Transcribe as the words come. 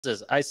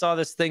I saw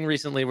this thing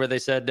recently where they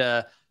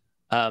said,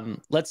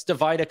 let's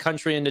divide a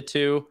country into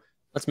two.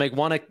 Let's make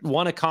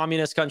one a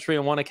communist country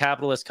and one a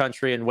capitalist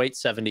country and wait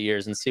 70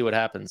 years and see what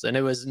happens. And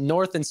it was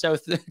North and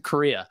South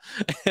Korea.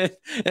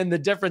 And the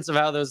difference of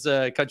how those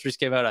countries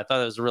came out, I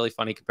thought it was a really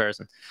funny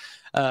comparison.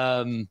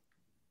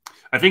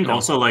 I think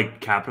also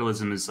like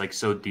capitalism is like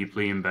so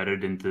deeply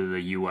embedded into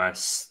the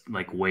US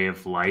like way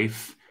of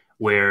life,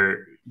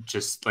 where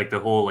just like the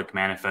whole like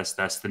manifest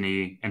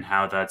destiny and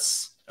how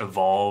that's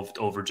evolved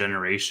over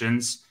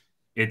generations,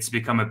 it's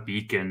become a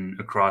beacon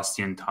across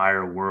the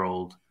entire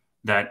world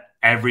that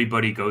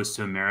everybody goes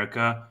to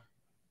America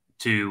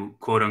to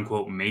quote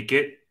unquote make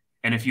it.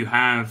 And if you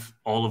have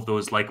all of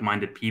those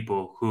like-minded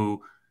people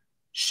who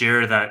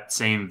share that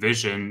same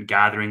vision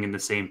gathering in the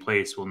same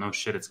place, well, no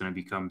shit, it's going to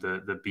become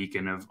the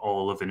beacon of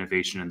all of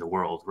innovation in the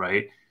world,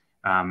 right?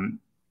 And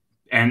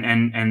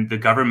the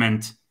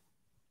government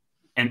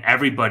and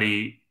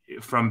everybody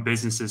from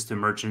businesses to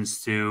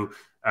merchants to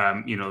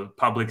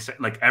public,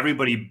 like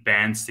everybody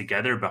bands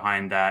together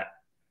behind that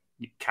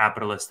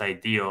capitalist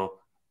ideal.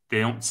 They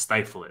don't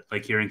stifle it.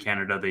 Like here in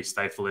Canada, they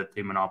stifle it.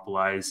 They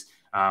monopolize.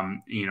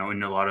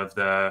 In a lot of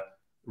the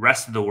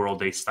rest of the world,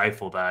 they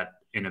stifle that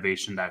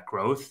innovation, that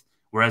growth.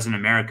 Whereas in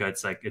America,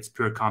 it's like it's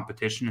pure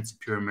competition. It's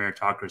pure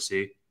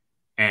meritocracy.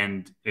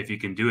 And if you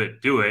can do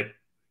it.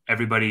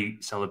 Everybody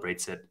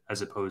celebrates it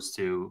as opposed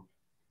to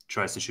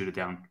tries to shoot it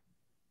down.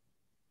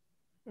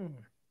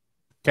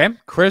 Okay,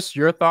 Kris,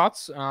 your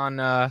thoughts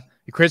on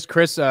Kris?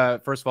 First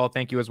of all,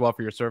 thank you as well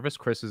for your service.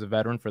 Kris is a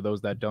veteran for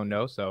those that don't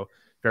know, so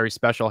very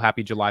special.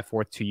 Happy July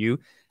 4th to you.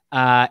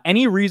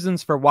 Any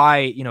reasons for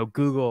why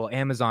Google,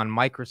 Amazon,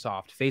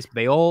 Microsoft, Facebook,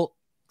 they all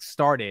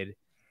started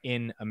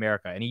in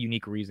America? Any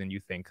unique reason you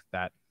think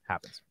that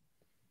happens?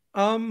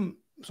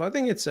 So I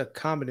think it's a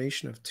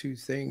combination of two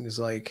things.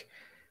 Like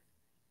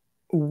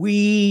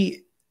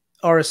we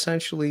are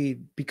essentially,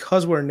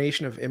 because we're a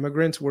nation of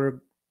immigrants,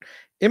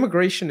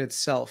 immigration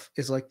itself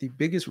is like the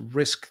biggest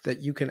risk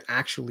that you can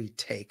actually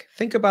take.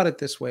 Think about it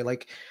this way.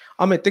 Like,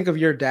 I mean, think of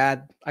your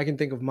dad. I can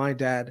think of my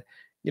dad.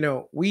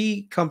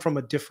 We come from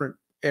a different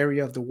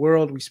area of the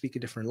world. We speak a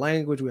different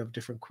language. We have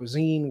different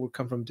cuisine. We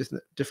come from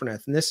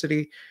different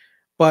ethnicity.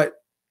 But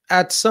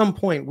at some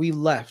point we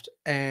left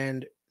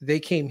and they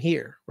came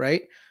here,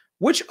 right?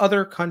 Which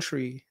other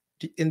country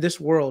in this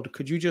world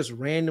could you just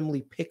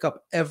randomly pick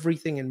up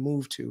everything and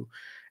move to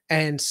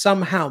and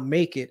somehow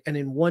make it, and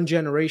in one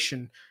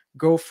generation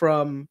go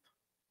from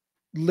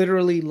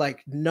literally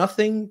like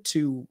nothing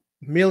to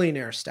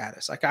millionaire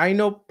status? Like I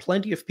know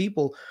plenty of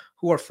people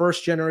who are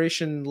first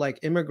generation like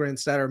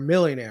immigrants that are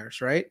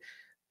millionaires, right?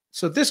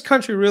 So this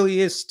country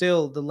really is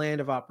still the land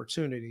of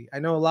opportunity. I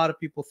know a lot of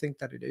people think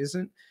that it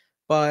isn't,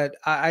 but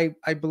I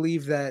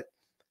believe that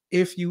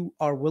if you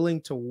are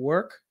willing to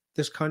work,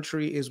 this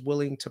country is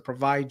willing to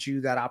provide you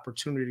that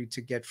opportunity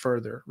to get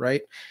further,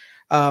 right?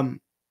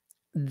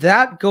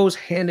 That goes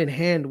hand in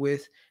hand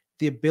with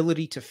the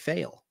ability to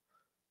fail.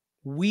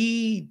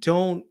 We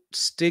don't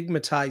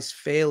stigmatize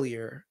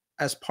failure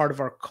as part of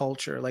our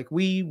culture. Like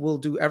we will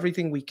do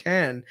everything we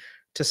can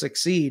to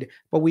succeed,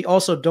 but we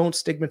also don't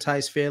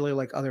stigmatize failure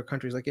like other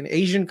countries. Like in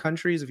Asian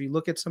countries, if you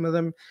look at some of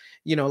them,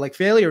 like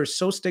failure is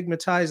so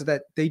stigmatized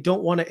that they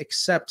don't want to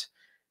accept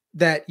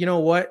that,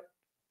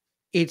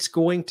 it's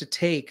going to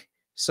take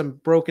some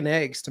broken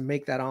eggs to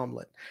make that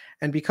omelet.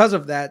 And because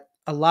of that,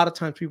 a lot of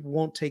times people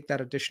won't take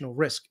that additional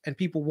risk, and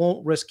people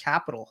won't risk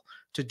capital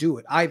to do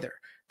it either.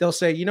 They'll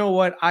say, you know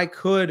what, I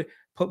could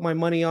put my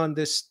money on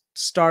this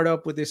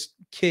startup with this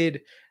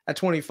kid at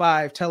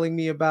 25 telling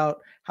me about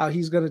how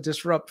he's going to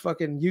disrupt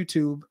fucking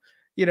YouTube,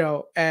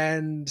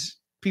 and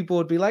people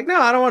would be like,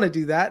 no, I don't want to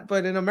do that.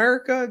 But in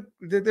America,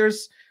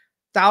 there's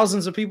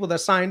thousands of people that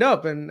signed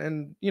up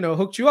and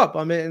hooked you up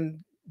on it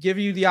and give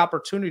you the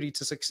opportunity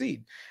to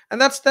succeed. And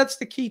that's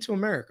the key to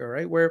America,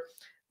 right? Where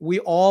we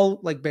all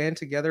like band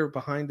together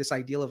behind this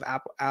ideal of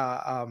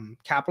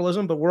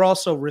capitalism, but we're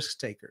also risk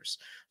takers.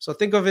 So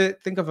think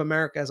of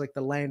America as like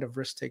the land of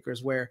risk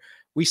takers, where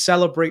we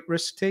celebrate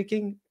risk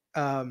taking.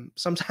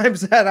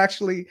 Sometimes that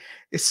actually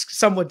is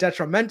somewhat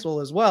detrimental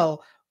as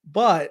well.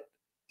 But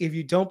if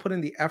you don't put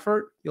in the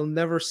effort, you'll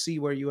never see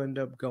where you end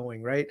up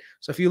going, right?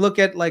 So if you look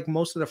at like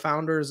most of the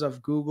founders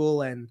of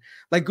Google and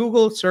like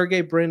Google, Sergey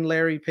Brin,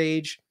 Larry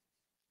Page,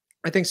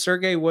 I think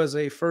Sergey was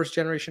a first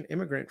generation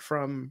immigrant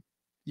from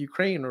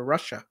Ukraine or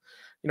Russia,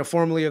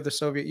 formerly of the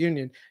Soviet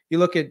Union. You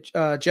look at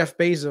Jeff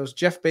Bezos.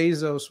 Jeff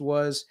Bezos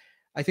was,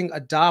 I think,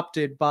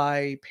 adopted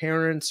by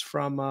parents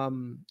from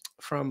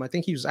I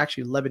think he was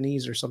actually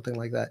Lebanese or something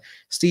like that.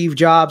 Steve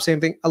Jobs, same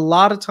thing. A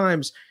lot of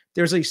times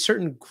there's a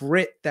certain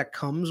grit that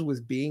comes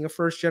with being a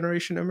first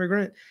generation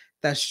immigrant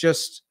that's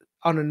just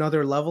on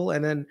another level.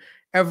 And then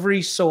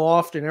every so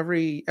often,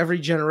 every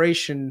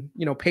generation,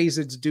 pays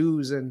its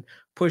dues and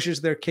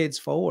pushes their kids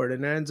forward,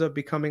 and it ends up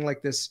becoming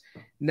like this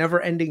never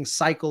ending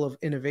cycle of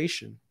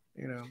innovation.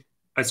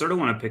 I sort of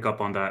want to pick up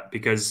on that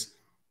because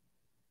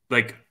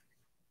like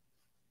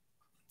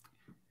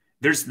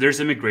there's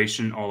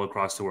immigration all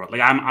across the world.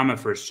 Like I'm a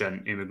first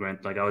gen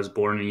immigrant. Like I was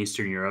born in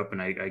Eastern Europe,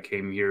 and I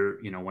came here,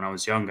 you know, when I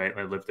was young.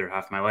 I lived there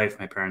half my life.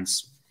 My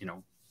parents, you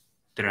know,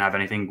 didn't have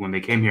anything when they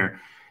came here,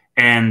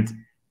 and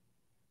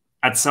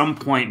at some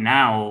point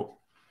now,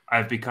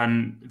 I've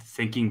begun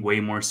thinking way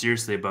more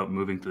seriously about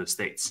moving to the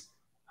States.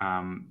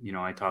 You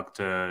know, I talked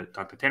to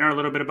Tanner a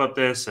little bit about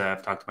this.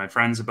 I've talked to my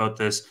friends about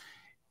this,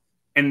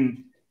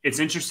 and it's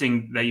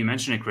interesting that you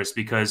mentioned it, Kris,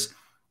 because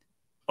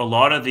a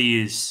lot of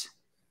these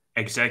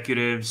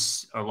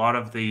executives, a lot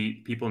of the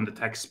people in the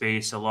tech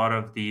space, a lot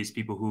of these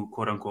people who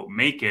quote unquote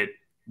make it,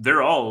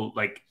 they're all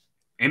like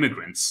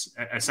immigrants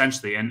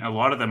essentially, and a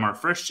lot of them are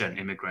first gen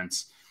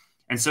immigrants.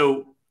 And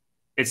so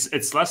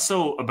it's less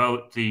so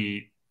about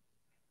the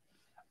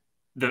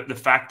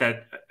fact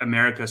that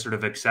America sort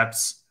of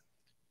accepts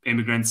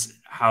immigrants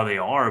how they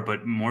are,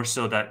 but more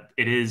so that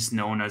it is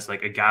known as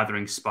like a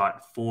gathering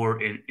spot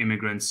for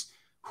immigrants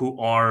who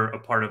are a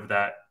part of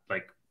that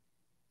like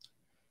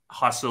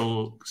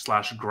hustle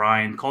 /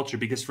 grind culture.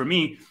 Because for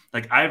me,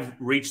 like I've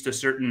reached a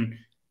certain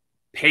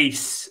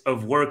pace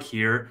of work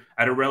here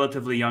at a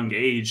relatively young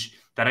age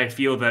that I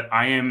feel that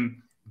I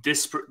am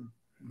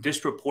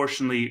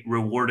disproportionately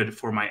rewarded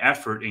for my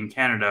effort in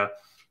Canada,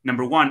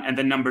 number one. And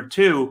then number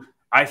two,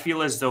 I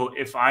feel as though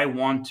if I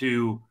want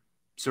to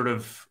sort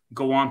of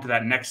go on to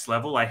that next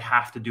level, I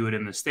have to do it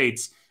in the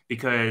States,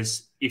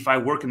 because if I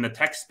work in the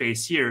tech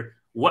space here,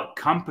 what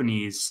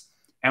companies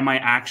am I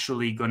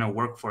actually going to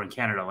work for in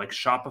Canada? Like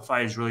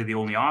Shopify is really the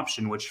only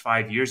option, which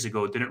 5 years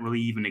ago didn't really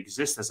even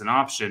exist as an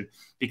option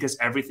because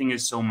everything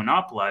is so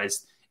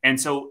monopolized. And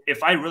so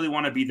if I really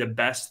want to be the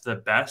best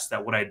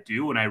at what I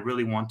do, and I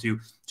really want to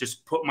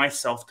just put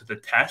myself to the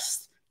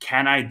test,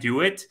 can I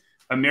do it?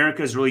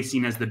 America is really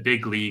seen as the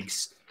big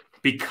leagues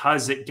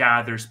because it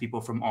gathers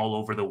people from all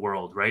over the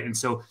world, right? And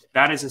so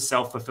that is a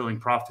self-fulfilling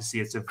prophecy.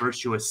 It's a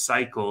virtuous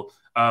cycle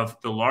of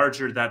the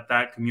larger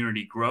that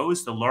community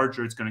grows, the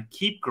larger it's going to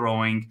keep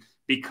growing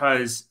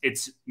because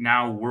it's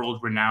now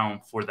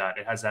world-renowned for that.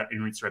 It has that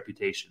in its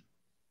reputation.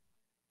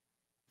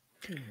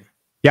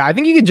 Yeah, I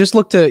think you can just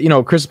look to, you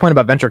know, Kris's point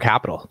about venture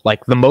capital.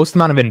 Like the most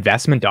amount of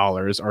investment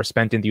dollars are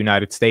spent in the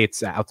United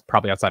States,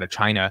 probably outside of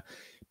China.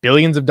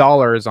 Billions of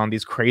dollars on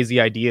these crazy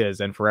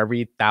ideas, and for every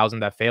 1,000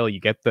 that fail, you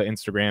get the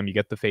Instagram, you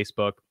get the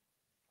Facebook,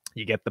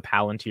 you get the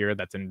Palantir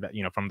that's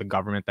from the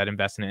government that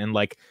invests in it, and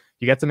like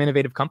you get some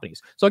innovative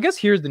companies. So I guess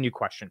here's the new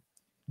question: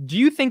 do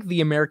you think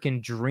the American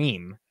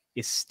dream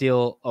is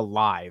still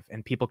alive,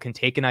 and people can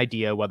take an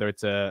idea, whether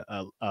it's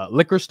a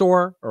liquor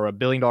store or a $1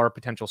 billion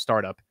potential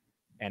startup,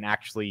 and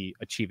actually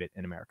achieve it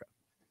in America?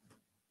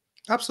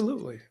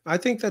 Absolutely, I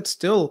think that's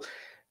still.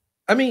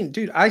 I mean,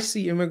 dude, I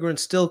see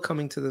immigrants still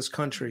coming to this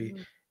country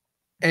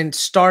and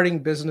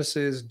starting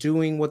businesses,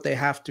 doing what they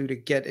have to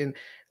get in.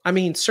 I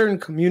mean, certain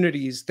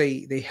communities,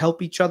 they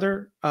help each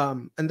other.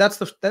 And that's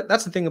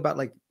the thing about,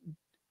 like,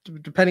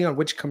 depending on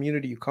which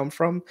community you come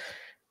from,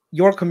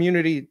 your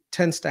community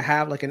tends to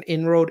have like an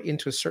inroad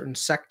into a certain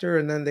sector,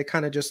 and then they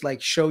kind of just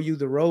like show you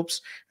the ropes,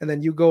 and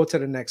then you go to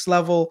the next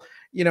level,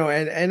 you know,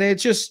 and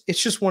it's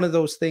just one of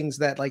those things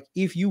that, like,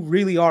 if you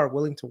really are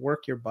willing to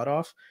work your butt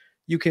off,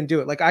 you can do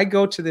it. Like I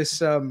go to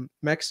this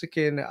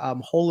Mexican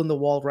hole in the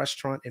wall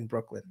restaurant in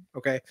Brooklyn.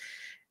 Okay.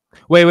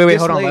 Wait, This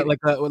hold on. lady-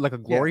 Like a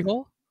glory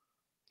hole?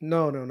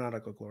 No, not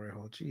like a glory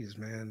hole. Jeez,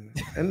 man.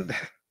 And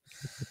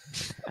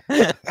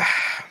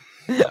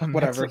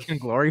whatever. Mexican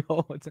glory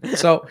hole.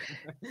 So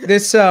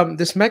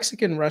this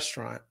Mexican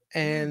restaurant,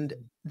 and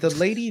the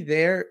lady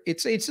there,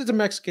 it's a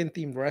Mexican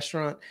themed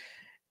restaurant.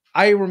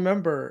 I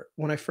remember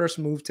when I first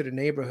moved to the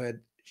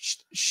neighborhood,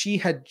 she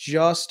had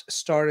just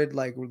started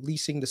like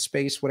releasing the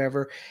space,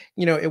 whatever.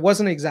 You know, it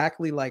wasn't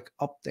exactly like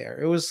up there.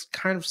 It was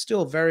kind of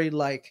still very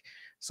like,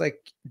 it's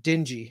like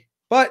dingy,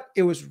 but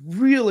it was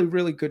really,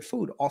 really good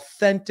food,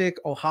 authentic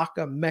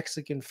Oaxaca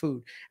Mexican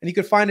food. And you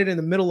could find it in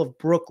the middle of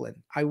Brooklyn.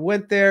 I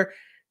went there,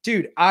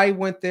 dude. I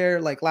went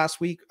there like last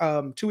week,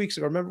 2 weeks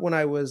ago. Remember when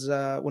I was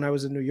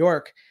in New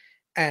York,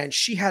 and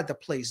she had the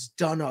place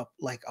done up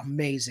like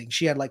amazing.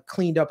 She had like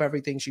cleaned up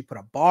everything. She put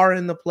a bar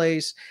in the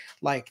place.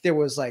 Like there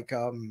was like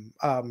what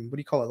do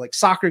you call it? Like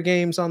soccer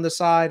games on the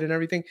side and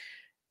everything.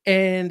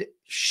 And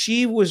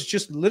she was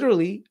just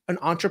literally an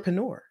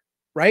entrepreneur,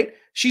 right?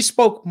 She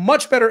spoke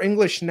much better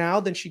English now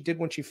than she did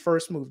when she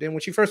first moved in.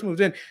 When she first moved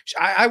in,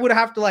 I would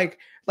have to like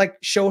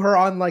show her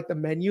on like the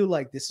menu,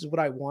 like this is what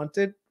I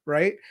wanted,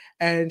 right?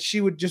 And she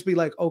would just be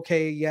like,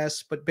 okay,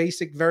 yes, but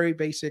basic, very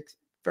basic,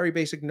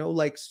 no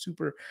like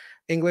super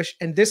English.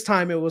 And this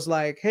time it was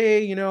like,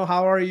 hey, you know,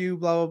 how are you?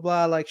 Blah, blah,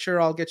 blah. Like, sure,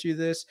 I'll get you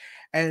this.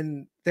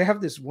 And they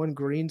have this one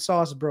green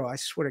sauce, bro. I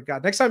swear to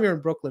God, next time you're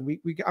in Brooklyn,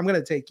 I'm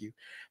gonna take you.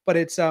 But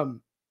it's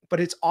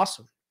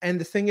awesome. And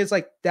the thing is,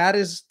 like, that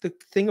is the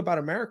thing about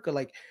America.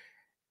 Like,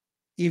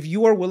 if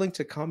you are willing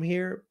to come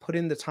here, put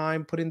in the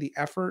time, put in the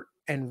effort,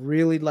 and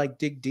really like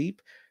dig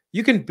deep,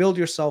 you can build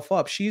yourself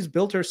up. She's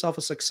built herself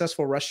a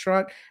successful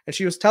restaurant, and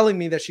she was telling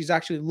me that she's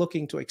actually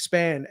looking to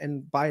expand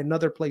and buy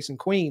another place in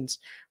Queens,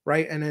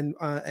 right? And then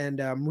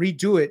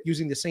redo it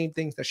using the same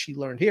things that she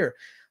learned here.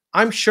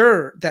 I'm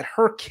sure that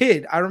her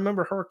kid, I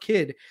remember her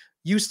kid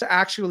used to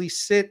actually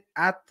sit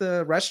at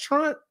the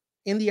restaurant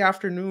in the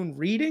afternoon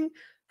reading.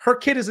 Her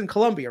kid is in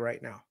Colombia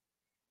right now.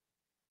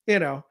 You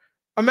know,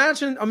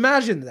 imagine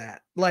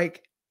that.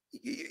 Like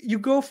you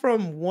go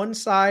from one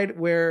side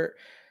where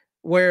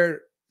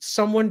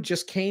someone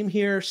just came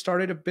here,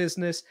 started a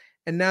business,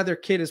 and now their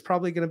kid is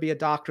probably going to be a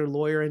doctor,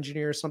 lawyer,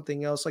 engineer,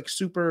 something else, like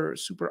super,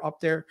 super up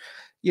there,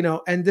 you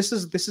know. And this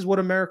is what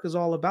America's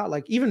all about.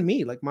 Like even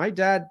me, like my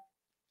dad,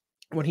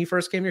 when he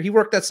first came here, he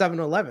worked at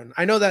 7-Eleven.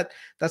 I know that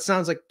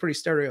sounds like pretty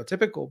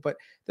stereotypical, but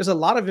there's a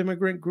lot of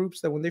immigrant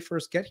groups that when they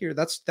first get here,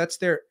 that's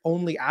their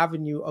only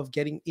avenue of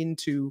getting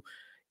into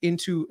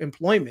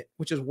employment,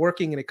 which is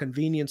working in a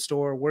convenience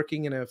store,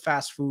 working in a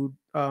fast food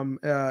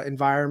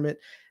environment.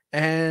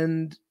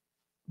 And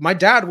my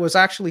dad was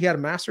actually, he had a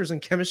master's in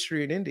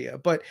chemistry in India.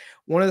 But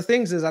one of the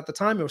things is at the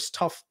time it was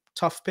tough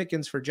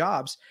pickings for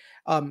jobs.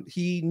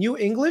 He knew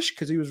English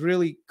because he was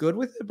really good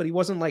with it, but he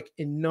wasn't like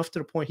enough to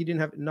the point he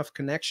didn't have enough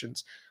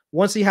connections.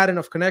 Once he had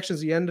enough connections,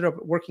 he ended up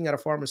working at a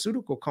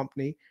pharmaceutical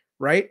company,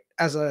 right,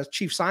 as a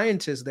chief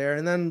scientist there.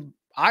 And then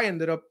I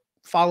ended up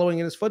following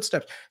in his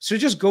footsteps. So it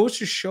just goes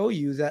to show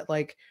you that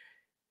like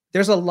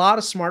there's a lot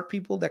of smart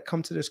people that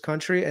come to this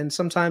country, and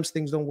sometimes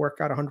things don't work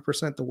out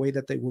 100% the way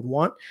that they would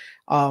want.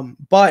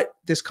 But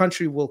this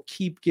country will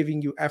keep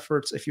giving you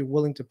efforts if you're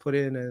willing to put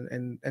in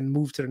and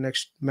move to the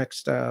next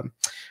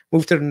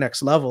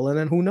level. And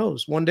then who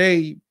knows, one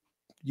day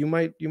you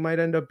might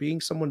end up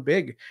being someone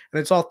big,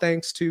 and it's all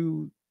thanks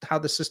to how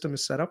the system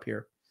is set up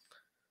here.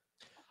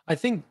 I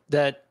think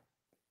that,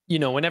 you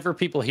know, whenever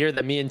people hear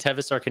that me and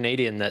Tevis are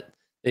Canadian, that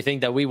they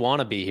think that we want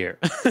to be here.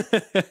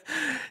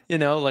 You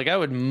know, like I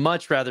would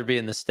much rather be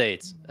in the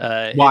States.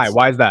 Why?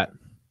 Why is that?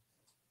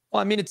 Well,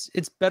 I mean,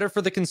 it's better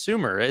for the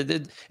consumer.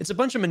 It's a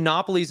bunch of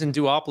monopolies and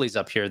duopolies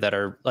up here that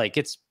are like,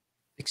 it's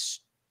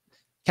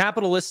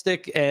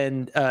capitalistic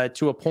and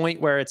to a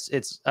point where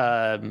it's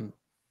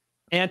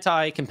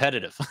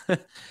anti-competitive.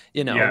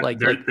 You know, yeah, like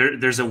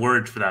there's a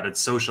word for that.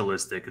 It's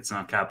socialistic. It's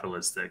not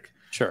capitalistic.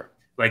 Sure.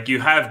 Like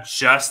you have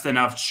just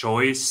enough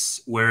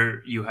choice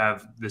where you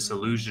have this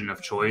illusion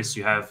of choice.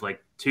 You have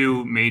like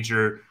two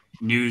major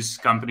news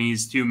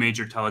companies, two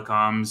major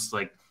telecoms,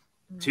 like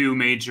two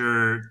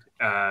major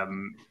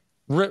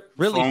really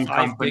phone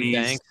five companies. Big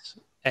banks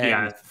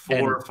and,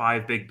 four or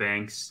five big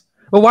banks.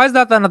 Well, why is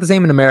that not the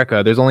same in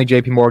America? There's only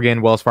JP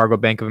Morgan, Wells Fargo,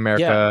 Bank of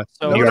America.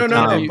 Yeah, so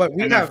no, but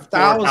we have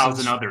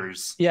 4,000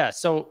 others. Yeah,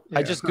 so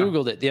I just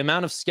Googled it. The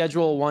amount of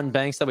Schedule 1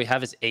 banks that we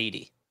have is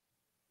 80.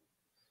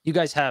 You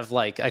guys have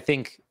like, I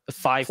think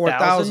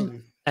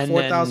 5,000 and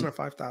 4,000 or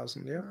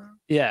 5,000. Yeah.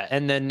 Yeah.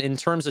 And then in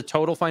terms of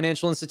total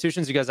financial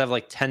institutions, you guys have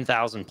like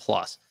 10,000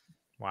 plus.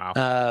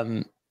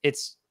 Wow.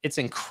 It's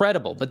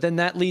incredible. But then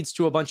that leads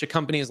to a bunch of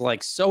companies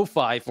like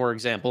SoFi, for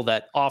example,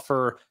 that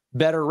offer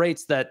better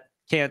rates that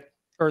can't,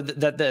 or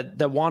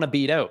that want to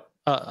beat out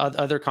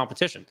other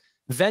competition.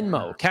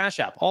 Venmo, Cash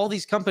App, all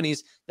these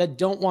companies that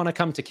don't want to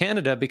come to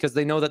Canada because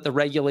they know that the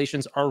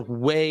regulations are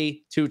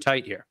way too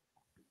tight here.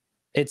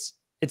 It's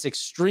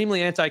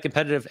extremely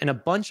anti-competitive, and a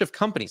bunch of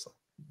companies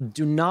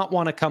do not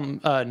want to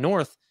come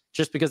north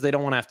just because they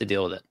don't want to have to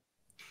deal with it.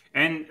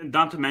 And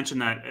not to mention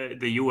that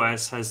the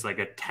U.S. has like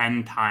a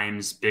 10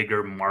 times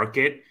bigger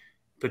market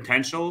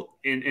potential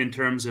in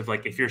terms of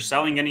like if you're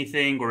selling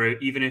anything, or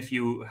even if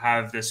you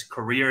have this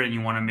career and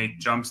you want to make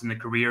jumps in the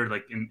career,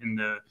 like in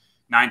the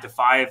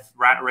 9-to-5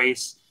 rat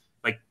race,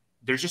 like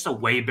there's just a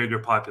way bigger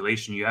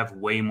population. You have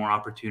way more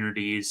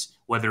opportunities,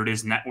 whether it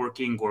is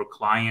networking or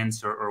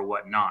clients or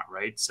whatnot,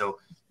 right? So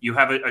you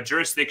have a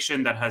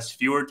jurisdiction that has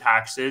fewer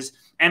taxes,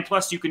 and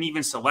plus you can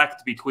even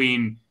select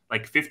between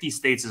like 50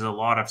 states is a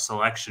lot of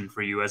selection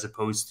for you, as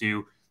opposed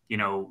to, you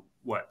know,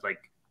 what, like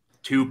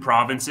 2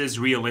 provinces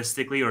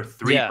realistically, or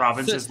 3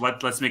 provinces.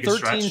 Let's make it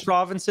stretch. 13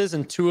 provinces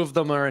and 2 of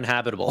them are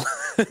inhabitable.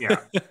 Yeah.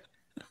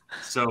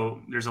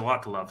 So there's a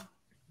lot to love.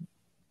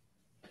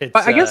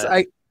 I guess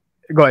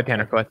go ahead,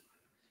 Tanner. Go ahead.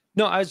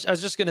 No, I was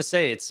just gonna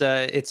say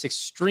it's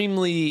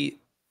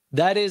extremely,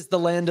 that is the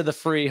land of the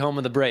free, home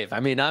of the brave. I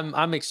mean,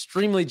 I'm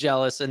extremely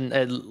jealous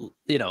and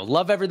you know,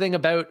 love everything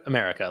about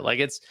America. Like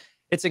it's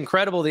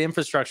incredible, the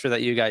infrastructure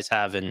that you guys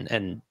have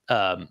and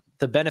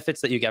the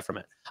benefits that you get from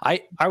it.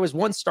 I was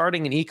once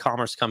starting an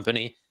e-commerce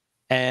company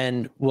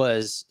and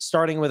was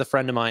starting with a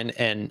friend of mine,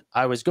 and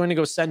I was going to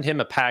go send him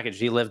a package.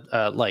 He lived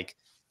like,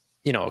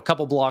 you know, a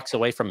couple blocks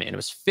away from me, and it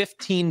was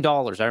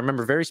 $15. I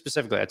remember very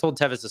specifically. I told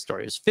Tevis the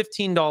story. It was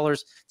 $15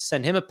 to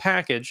send him a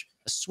package,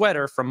 a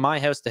sweater from my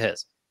house to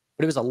his.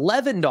 But it was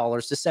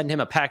 $11 to send him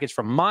a package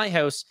from my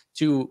house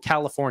to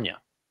California.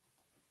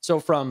 So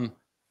from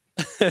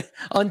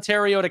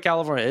Ontario to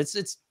California,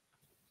 it's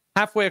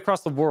halfway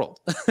across the world.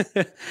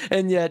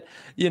 And yet,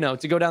 you know,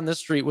 to go down this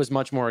street was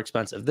much more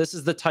expensive. This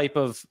is the type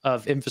of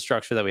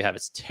infrastructure that we have.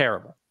 It's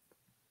terrible.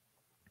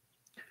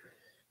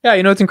 Yeah,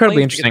 you know, it's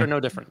incredibly interesting. They're no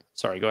different.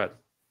 Sorry, go ahead.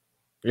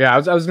 Yeah, I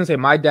was going to say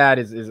my dad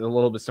is a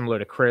little bit similar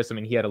to Chris. I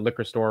mean, he had a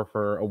liquor store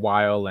for a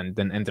while and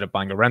then ended up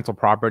buying a rental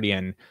property.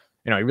 And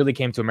You know, he really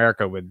came to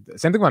America with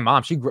same thing with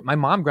my mom. My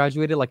mom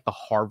graduated like the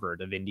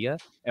Harvard of India.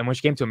 And when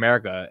she came to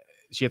America,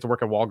 she had to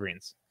work at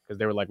Walgreens because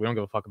they were like, we don't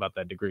give a fuck about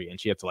that degree. And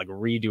she had to like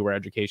redo her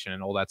education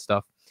and all that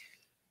stuff.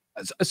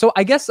 So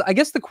I guess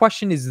the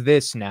question is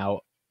this now.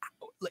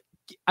 Like,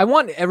 I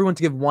want everyone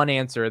to give one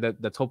answer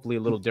that's hopefully a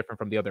little different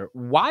from the other.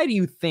 Why do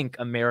you think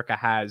America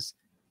has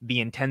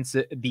the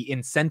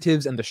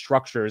incentives and the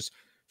structures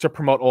to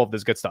promote all of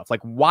this good stuff?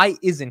 Like, why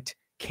isn't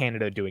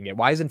Canada doing it?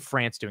 Why isn't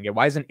France doing it?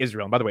 Why isn't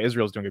Israel? And by the way,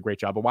 Israel's doing a great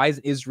job, but why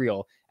isn't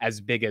Israel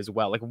as big as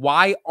well? Like,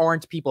 why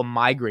aren't people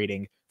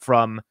migrating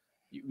from,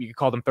 you could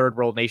call them third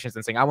world nations,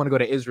 and saying, I want to go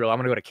to Israel, I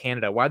want to go to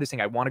Canada? Why are they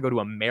saying, I want to go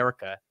to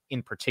America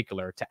in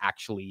particular, to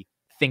actually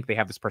think they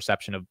have this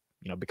perception of,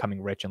 you know,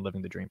 becoming rich and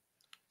living the dream?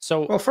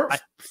 So, well,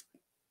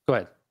 go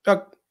ahead.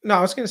 No,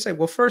 I was going to say,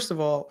 well, first of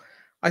all,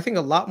 I think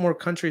a lot more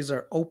countries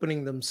are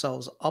opening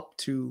themselves up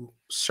to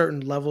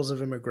certain levels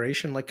of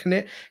immigration. Like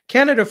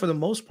Canada, for the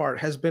most part,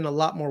 has been a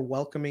lot more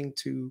welcoming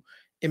to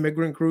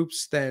immigrant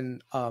groups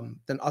than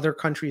other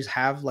countries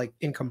have, like,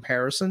 in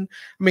comparison.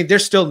 I mean, they're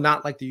still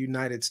not like the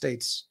United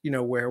States, you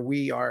know, where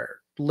we are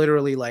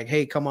literally like,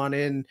 hey, come on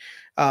in,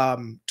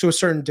 to a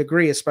certain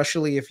degree,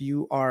 especially if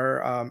you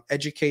are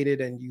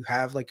educated and you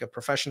have like a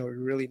professional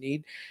you really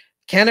need.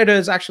 Canada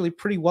is actually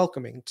pretty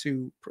welcoming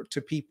to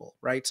people,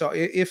 right? So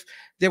if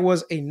there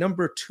was a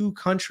number 2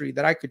 country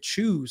that I could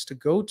choose to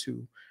go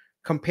to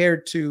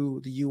compared to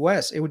the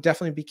US, it would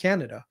definitely be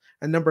Canada.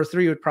 And number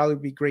 3 would probably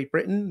be Great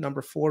Britain.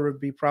 Number 4 would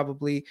be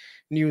probably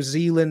New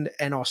Zealand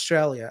and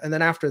Australia. And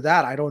then after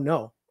that, I don't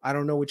know. I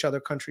don't know which other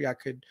country I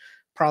could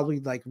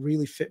probably like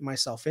really fit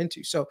myself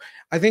into. So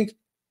I think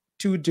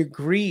to a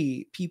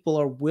degree, people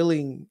are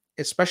willing,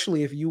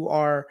 especially if you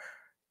are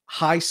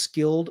high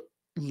skilled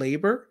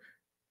labor,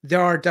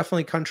 there are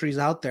definitely countries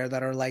out there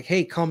that are like,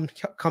 hey, come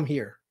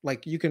here.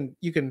 Like you can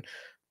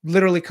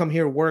literally come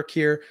here, work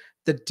here.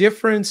 The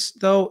difference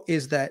though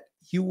is that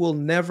you will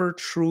never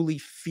truly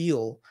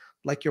feel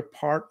like you're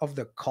part of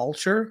the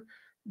culture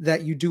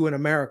that you do in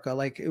America.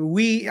 Like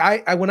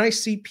I when I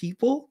see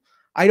people,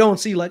 I don't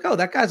see like, oh,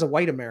 that guy's a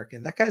white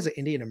American, that guy's an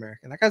Indian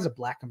American, that guy's a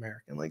black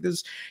American. Like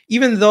this,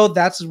 even though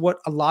that's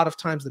what a lot of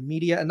times the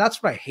media, and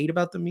that's what I hate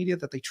about the media,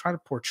 that they try to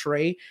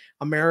portray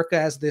America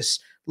as this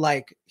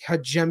like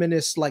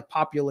hegemonist like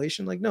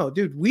population. Like, no,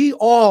 dude, we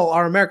all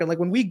are American. Like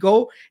when we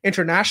go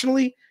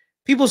internationally,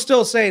 people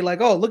still say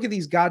like, oh, look at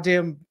these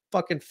goddamn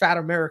fucking fat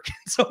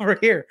Americans over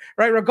here,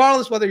 right?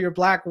 Regardless whether you're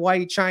black,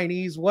 white,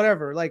 Chinese,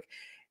 whatever. Like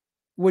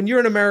when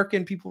you're an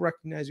American, people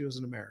recognize you as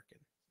an American,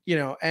 you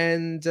know,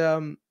 and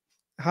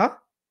huh?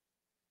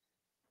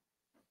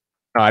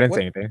 No, I didn't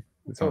say anything.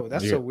 Oh,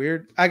 that's so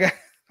weird. I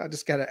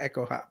just got an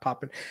echo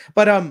popping.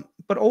 But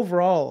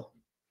overall,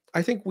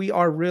 I think we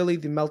are really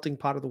the melting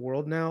pot of the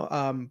world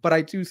now. But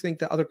I do think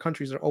that other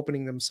countries are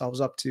opening themselves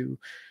up to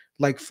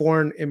like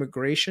foreign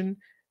immigration.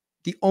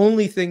 The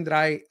only thing that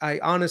I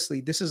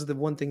honestly, this is the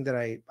one thing that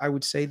I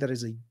would say that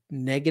is a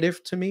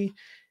negative to me,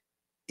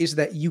 is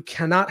that you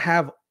cannot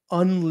have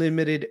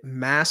unlimited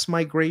mass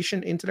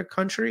migration into the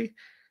country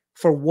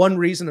for one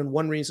reason and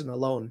one reason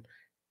alone.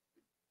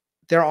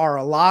 There are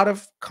a lot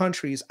of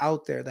countries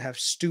out there that have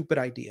stupid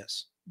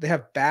ideas. They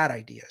have bad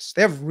ideas.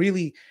 They have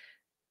really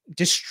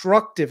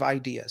destructive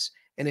ideas.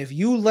 And if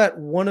you let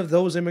one of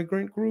those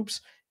immigrant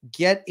groups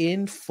get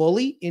in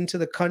fully into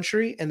the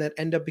country and then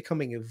end up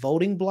becoming a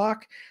voting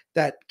bloc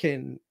that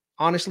can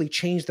honestly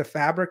change the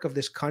fabric of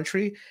this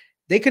country,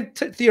 they could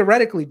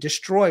theoretically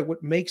destroy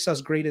what makes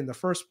us great in the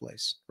first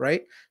place,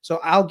 right? So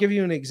I'll give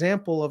you an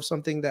example of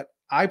something that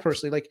I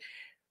personally like.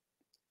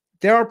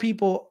 There are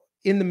people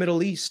in the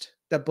Middle East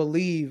that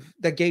believe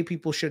that gay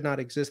people should not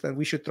exist and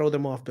we should throw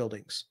them off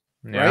buildings,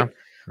 right? Yeah.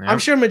 I'm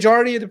sure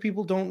majority of the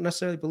people don't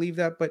necessarily believe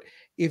that, but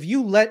if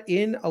you let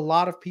in a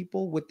lot of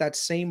people with that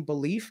same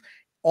belief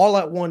all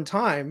at one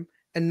time,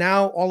 and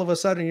now all of a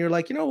sudden you're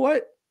like, you know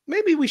what?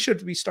 Maybe we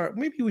should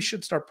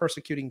start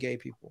persecuting gay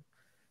people.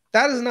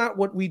 That is not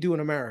what we do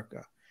in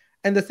America.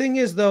 And the thing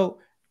is, though,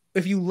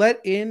 if you let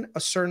in a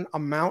certain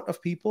amount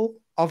of people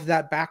of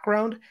that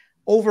background,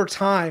 over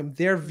time,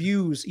 their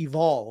views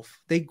evolve.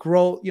 They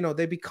grow, you know,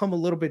 they become a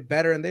little bit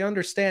better, and they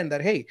understand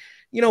that, hey,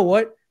 you know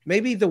what?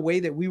 Maybe the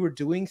way that we were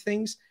doing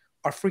things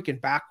are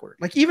freaking backward.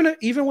 Like even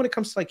when it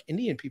comes to like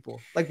Indian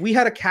people, like we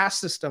had a caste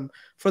system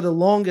for the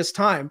longest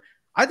time.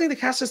 I think the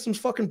caste system's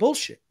fucking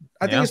bullshit.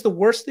 I think it's the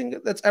worst thing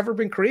that's ever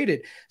been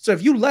created. So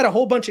if you let a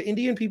whole bunch of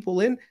Indian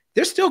people in,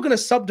 they're still going to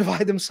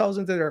subdivide themselves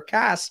into their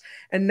castes.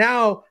 And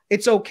now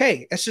it's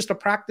okay. It's just a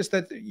practice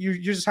that you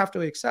just have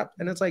to accept.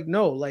 And it's like,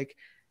 no, like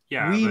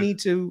we need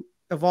to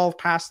evolve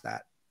past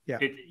that. Yeah.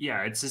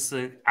 It's just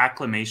the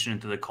acclimation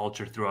into the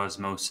culture through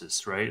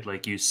osmosis, right?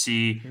 Like you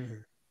see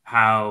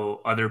how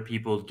other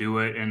people do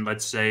it. And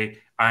let's say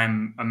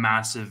I'm a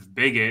massive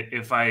bigot.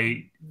 If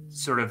I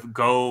sort of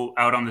go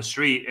out on the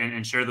street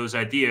and share those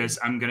ideas,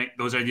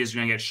 those ideas are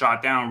going to get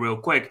shot down real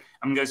quick.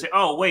 I'm going to say,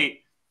 oh,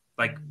 wait,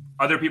 like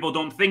other people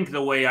don't think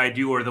the way I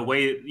do, or the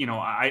way, you know,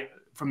 I,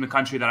 from the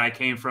country that I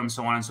came from,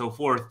 so on and so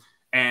forth.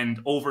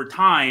 And over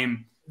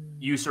time,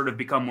 you sort of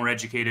become more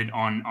educated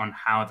on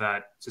how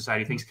that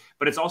society thinks.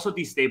 But it's also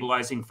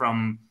destabilizing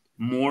from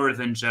more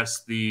than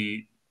just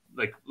the,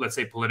 like, let's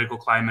say political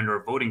climate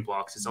or voting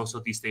blocks. It's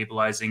also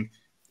destabilizing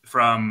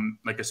from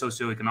like a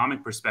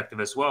socioeconomic perspective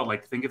as well.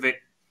 Like, think of it,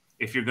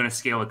 if you're going to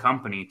scale a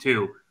company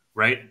too,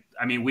 right?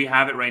 I mean, we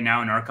have it right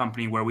now in our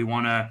company where we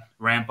want to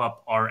ramp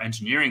up our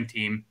engineering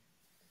team,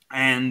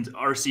 and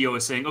our CEO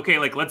is saying, okay,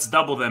 like, let's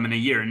double them in a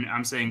year. And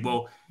I'm saying,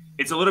 well,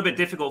 it's a little bit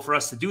difficult for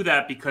us to do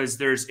that because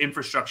there's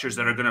infrastructures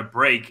that are going to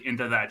break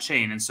into that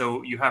chain. And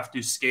so you have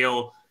to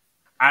scale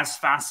as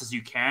fast as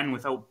you can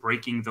without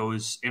breaking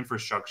those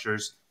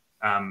infrastructures.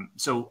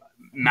 So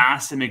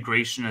mass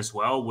immigration as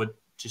well would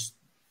just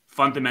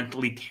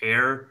fundamentally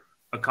tear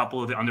a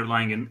couple of the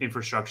underlying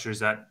infrastructures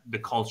that the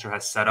culture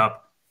has set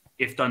up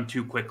if done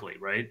too quickly,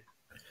 right?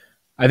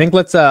 I think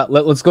let's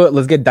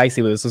get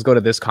dicey with this. Let's go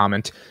to this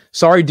comment.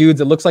 Sorry,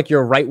 dudes. It looks like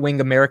your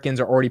right-wing Americans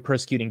are already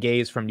persecuting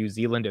gays from New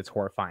Zealand. It's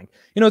horrifying.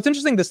 You know, it's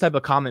interesting, this type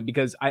of comment,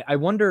 because I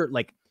wonder,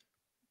 like,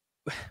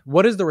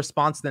 what is the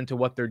response then to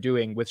what they're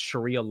doing with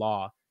Sharia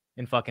law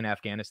in fucking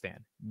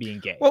Afghanistan being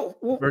gay? Well,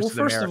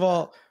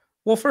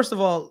 first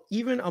of all,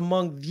 even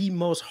among the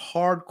most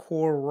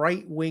hardcore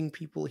right-wing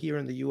people here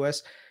in the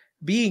U.S.,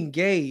 being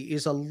gay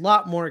is a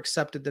lot more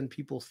accepted than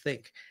people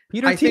think.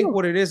 I think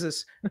what it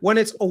is when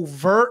it's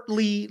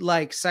overtly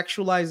like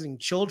sexualizing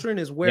children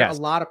is where a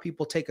lot of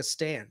people take a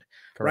stand.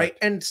 Correct. Right.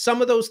 And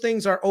some of those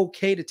things are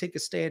okay to take a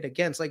stand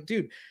against. Like,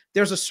 dude,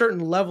 there's a certain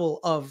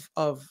level of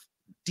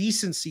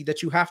decency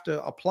that you have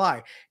to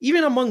apply.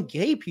 Even among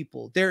gay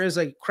people, there is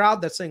a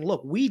crowd that's saying,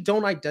 look, we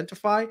don't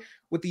identify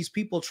with these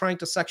people trying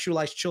to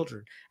sexualize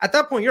children. At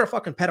that point, you're a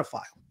fucking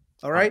pedophile.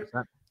 All right.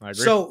 100%. I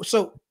agree.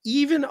 So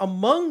even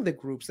among the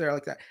groups that are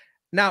like that.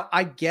 Now,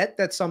 I get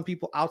that some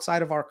people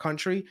outside of our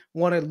country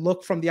want to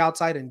look from the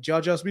outside and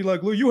judge us, be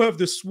like, look, you have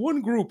this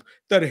one group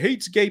that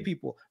hates gay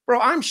people. Bro,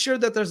 I'm sure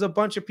that there's a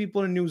bunch of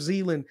people in New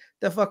Zealand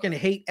that fucking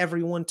hate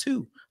everyone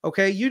too.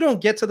 Okay. You don't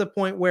get to the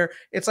point where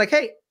it's like,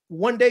 hey,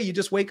 one day you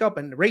just wake up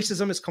and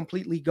racism is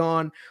completely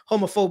gone.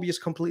 Homophobia is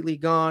completely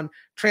gone.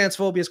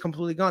 Transphobia is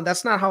completely gone.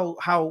 That's not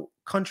how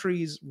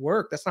countries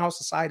work. That's not how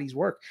societies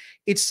work.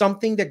 It's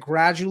something that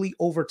gradually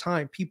over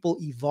time, people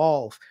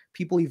evolve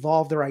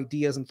their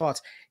ideas and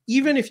thoughts.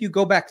 Even if you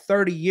go back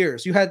 30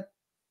 years, you had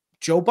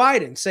Joe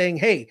Biden saying,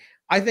 hey,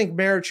 I think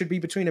marriage should be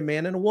between a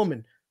man and a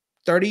woman.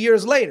 30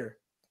 years later,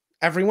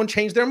 everyone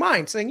changed their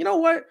mind saying, you know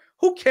what?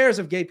 Who cares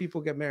if gay people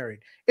get married?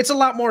 It's a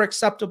lot more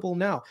acceptable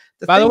now.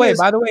 By the way,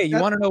 you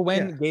want to know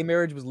when gay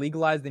marriage was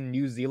legalized in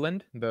New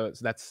Zealand? So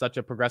that's such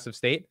a progressive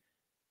state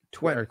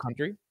or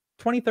country.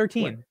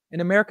 2013. When?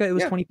 In America, it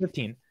was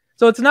 2015.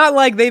 So it's not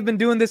like they've been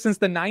doing this since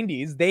the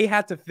 90s. They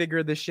had to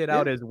figure this shit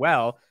out as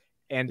well.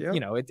 And, you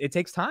know, it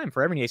takes time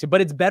for every nation.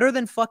 But it's better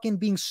than fucking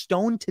being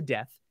stoned to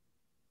death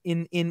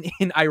in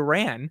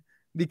Iran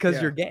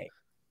because you're gay,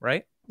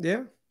 right?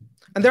 Yeah.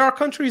 And there are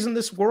countries in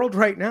this world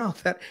right now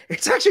that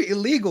it's actually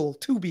illegal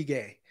to be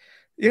gay,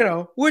 you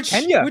know, which is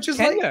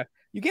Kenya. Like,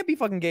 you can't be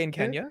fucking gay in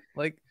Kenya.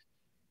 Like,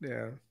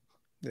 yeah.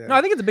 No,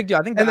 I think it's a big deal.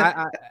 I think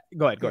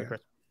go ahead,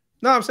 Chris.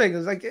 No, I'm saying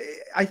it's like,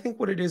 I think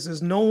what it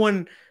is no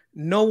one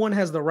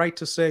has the right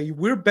to say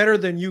we're better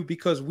than you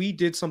because we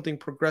did something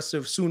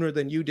progressive sooner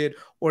than you did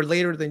or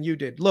later than you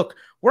did. Look,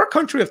 we're a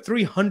country of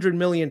 300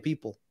 million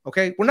people.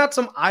 Okay. We're not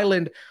some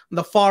island in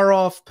the far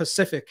off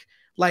Pacific,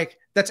 like,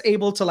 that's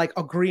able to like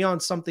agree on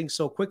something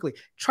so quickly.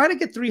 Try to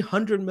get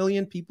 300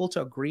 million people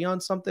to agree on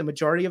something,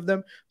 majority of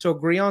them to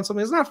agree on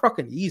something. It's not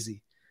fucking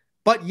easy.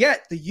 But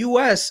yet the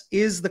US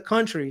is the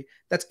country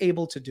that's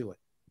able to do it.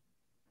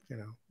 You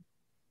know?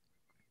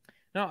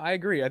 No, I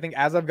agree. I think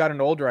as I've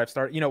gotten older, I've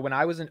started, you know, when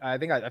I was I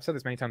think I've said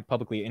this many times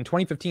publicly. In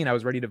 2015, I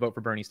was ready to vote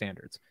for Bernie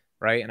Sanders,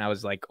 right? And I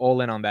was like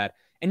all in on that.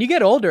 And you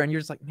get older and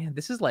you're just like, man,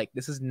 this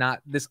is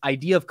not this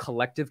idea of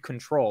collective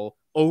control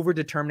over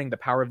determining the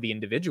power of the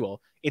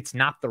individual. It's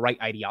not the right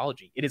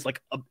ideology. It is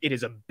like it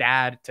is a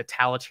bad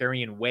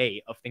totalitarian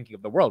way of thinking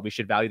of the world. We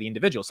should value the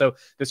individual. So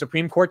the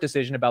Supreme Court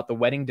decision about the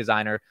wedding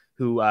designer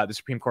who the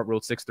Supreme Court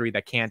ruled 6-3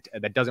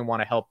 that doesn't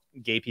want to help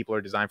gay people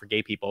or design for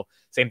gay people.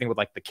 Same thing with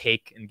like the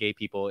cake and gay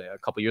people a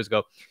couple years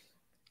ago.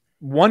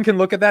 One can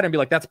look at that and be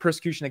like, that's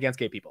persecution against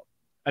gay people.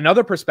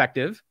 Another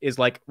perspective is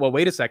like, well,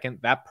 wait a second.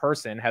 That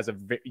person has a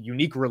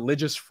unique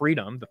religious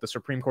freedom that the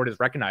Supreme Court is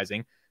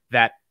recognizing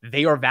that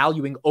they are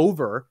valuing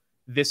over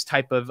this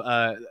type of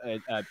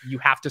you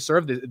have to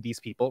serve these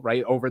people,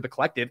 right, over the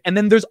collective. And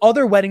then there's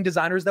other wedding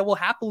designers that will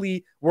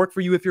happily work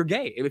for you if you're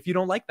gay, if you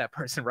don't like that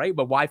person, right?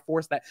 But why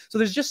force that? So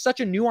there's just such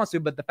a nuance to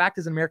it. But the fact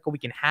is, in America, we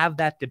can have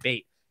that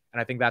debate.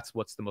 And I think that's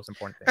what's the most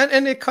important thing.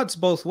 And it cuts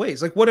both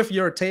ways. Like, what if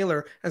you're a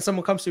tailor and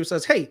someone comes to you and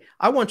says, hey,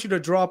 I want you to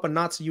draw up a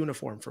Nazi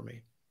uniform for me?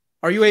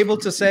 Are you able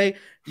to say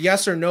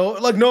yes or no?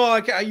 Like, no, I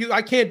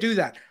can't do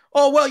that.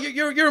 Oh, well,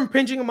 you're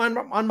impinging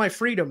on my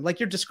freedom. Like,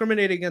 you're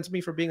discriminating against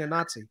me for being a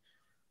Nazi.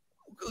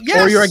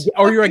 Yes,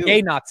 or you're a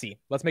gay Nazi.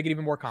 Let's make it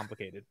even more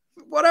complicated.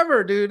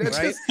 Whatever, dude. It's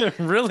right? just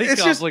really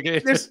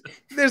complicated.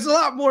 There's a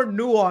lot more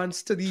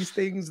nuance to these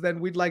things than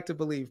we'd like to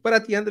believe. But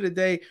at the end of the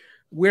day,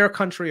 we're a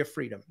country of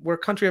freedom. We're a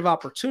country of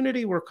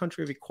opportunity. We're a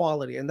country of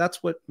equality. And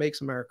that's what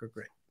makes America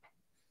great.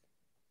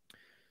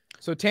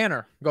 So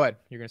Tanner, go ahead.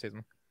 You're going to say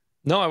something.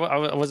 No,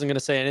 I wasn't going to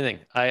say anything.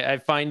 I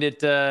find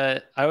it,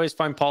 I always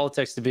find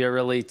politics to be a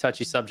really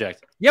touchy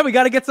subject. Yeah, we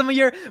got to get some of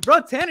your,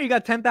 bro, Tanner, you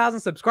got 10,000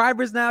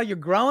 subscribers now. You're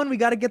growing. We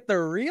got to get the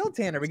real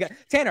Tanner.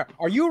 Tanner,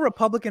 are you a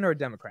Republican or a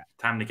Democrat?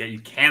 Time to get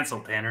you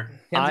canceled, Tanner.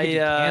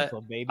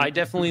 Canceled, baby. I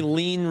definitely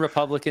lean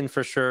Republican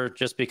for sure,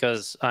 just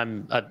because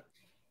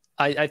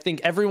I think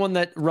everyone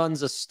that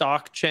runs a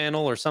stock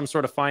channel or some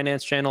sort of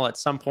finance channel at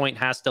some point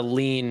has to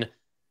lean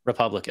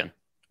Republican.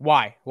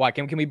 Why?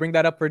 Can we bring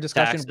that up for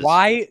discussion? Taxes.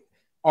 Why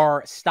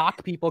are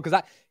stock people?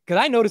 Because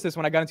I noticed this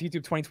when I got into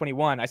YouTube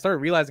 2021. I started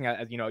realizing,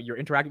 as you know, you're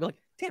interacting, like,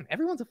 damn,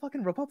 everyone's a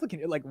fucking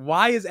Republican. Like,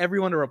 why is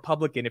everyone a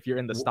Republican if you're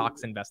in the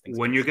stocks investing space?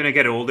 When you're gonna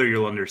get older,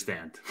 you'll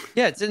understand.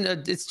 Yeah,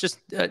 it's just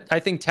I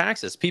think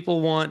taxes.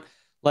 People want,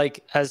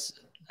 like, as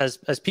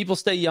people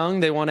stay young,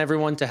 they want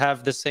everyone to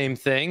have the same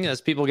thing. As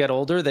people get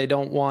older, they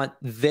don't want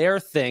their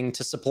thing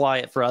to supply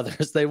it for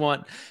others. They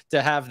want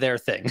to have their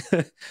thing.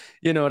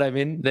 You know what I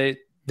mean?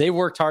 They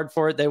worked hard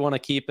for it. They want to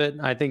keep it.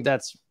 I think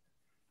that's,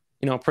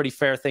 you know, a pretty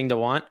fair thing to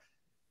want.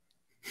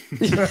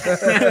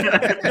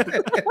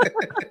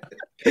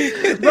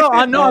 Bro,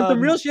 on some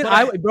real shit.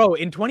 Bro,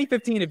 in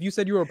 2015, if you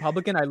said you were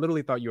Republican, I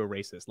literally thought you were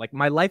racist. Like,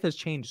 my life has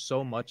changed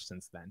so much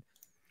since then.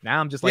 Now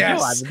I'm just like,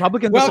 yes. No,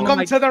 Republicans.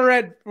 Welcome to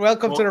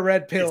the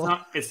red pill.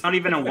 It's not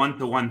even a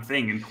one-to-one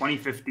thing. In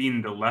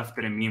 2015, the left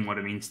didn't mean what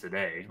it means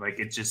today. Like,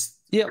 it just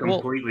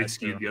completely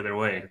skewed the other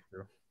way.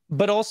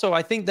 But also,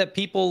 I think that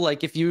people,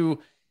 like,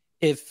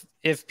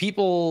 if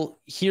people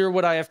hear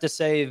what I have to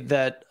say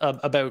that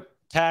about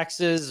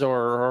taxes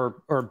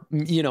or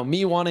you know,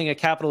 me wanting a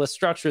capitalist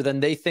structure, then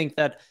they think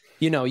that,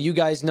 you know, you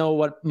guys know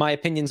what my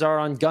opinions are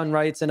on gun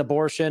rights and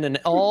abortion and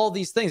all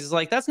these things. It's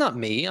like, that's not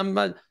me.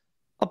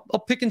 I'll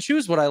pick and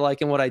choose what I like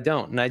and what I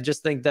don't. And I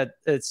just think that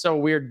it's so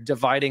weird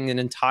dividing an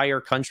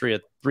entire country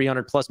of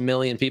 300+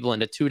 million people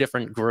into two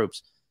different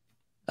groups,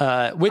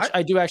 which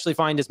I do actually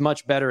find is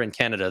much better in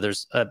Canada.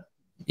 There's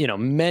you know,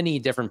 many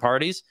different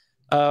parties,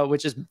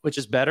 which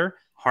is better.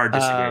 Hard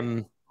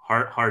disagree.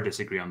 Hard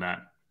disagree on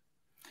that,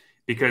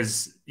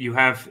 because you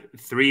have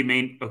three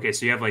main. Okay,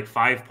 so you have like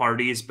 5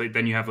 parties, but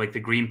then you have like the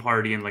Green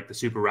Party and like the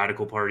super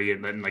radical party,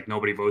 and then like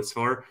nobody votes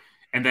for.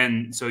 And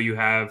then so you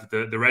have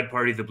the red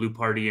party, the blue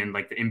party, and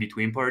like the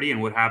in-between party.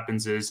 And what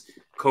happens is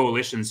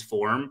coalitions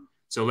form.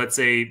 So let's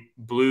say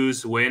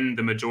blues win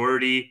the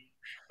majority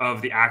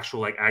of the actual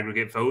like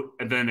aggregate vote,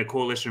 and then a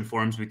coalition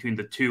forms between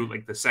the two,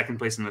 like the second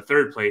place and the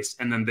third place,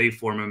 and then they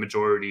form a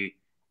majority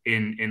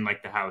in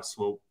like the House.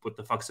 Well, what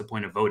the fuck's the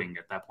point of voting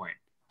at that point?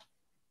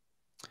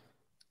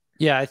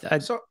 Yeah,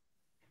 so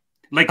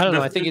like I don't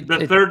know. I think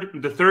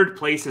the third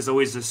place is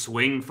always a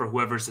swing for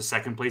whoever's the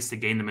second place to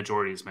gain the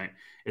majority.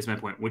 Is my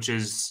point, which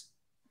is,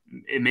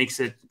 it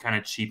makes it kind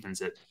of cheapens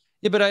it.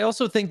 Yeah, but I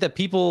also think that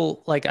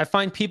people, like, I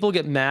find people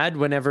get mad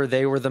whenever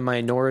they were the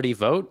minority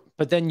vote,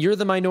 but then you're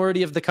the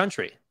minority of the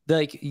country.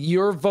 Like,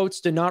 your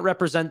votes do not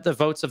represent the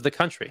votes of the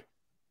country.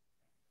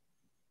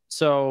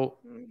 So,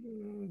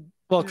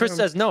 well, KRIS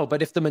says no,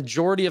 but if the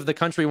majority of the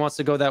country wants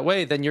to go that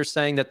way, then you're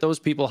saying that those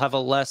people have a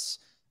less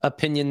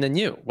opinion than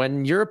you,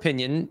 when your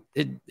opinion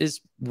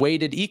is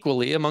weighted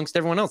equally amongst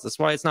everyone else. That's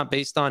why it's not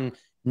based on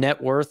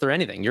net worth or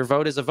anything. Your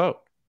vote is a vote.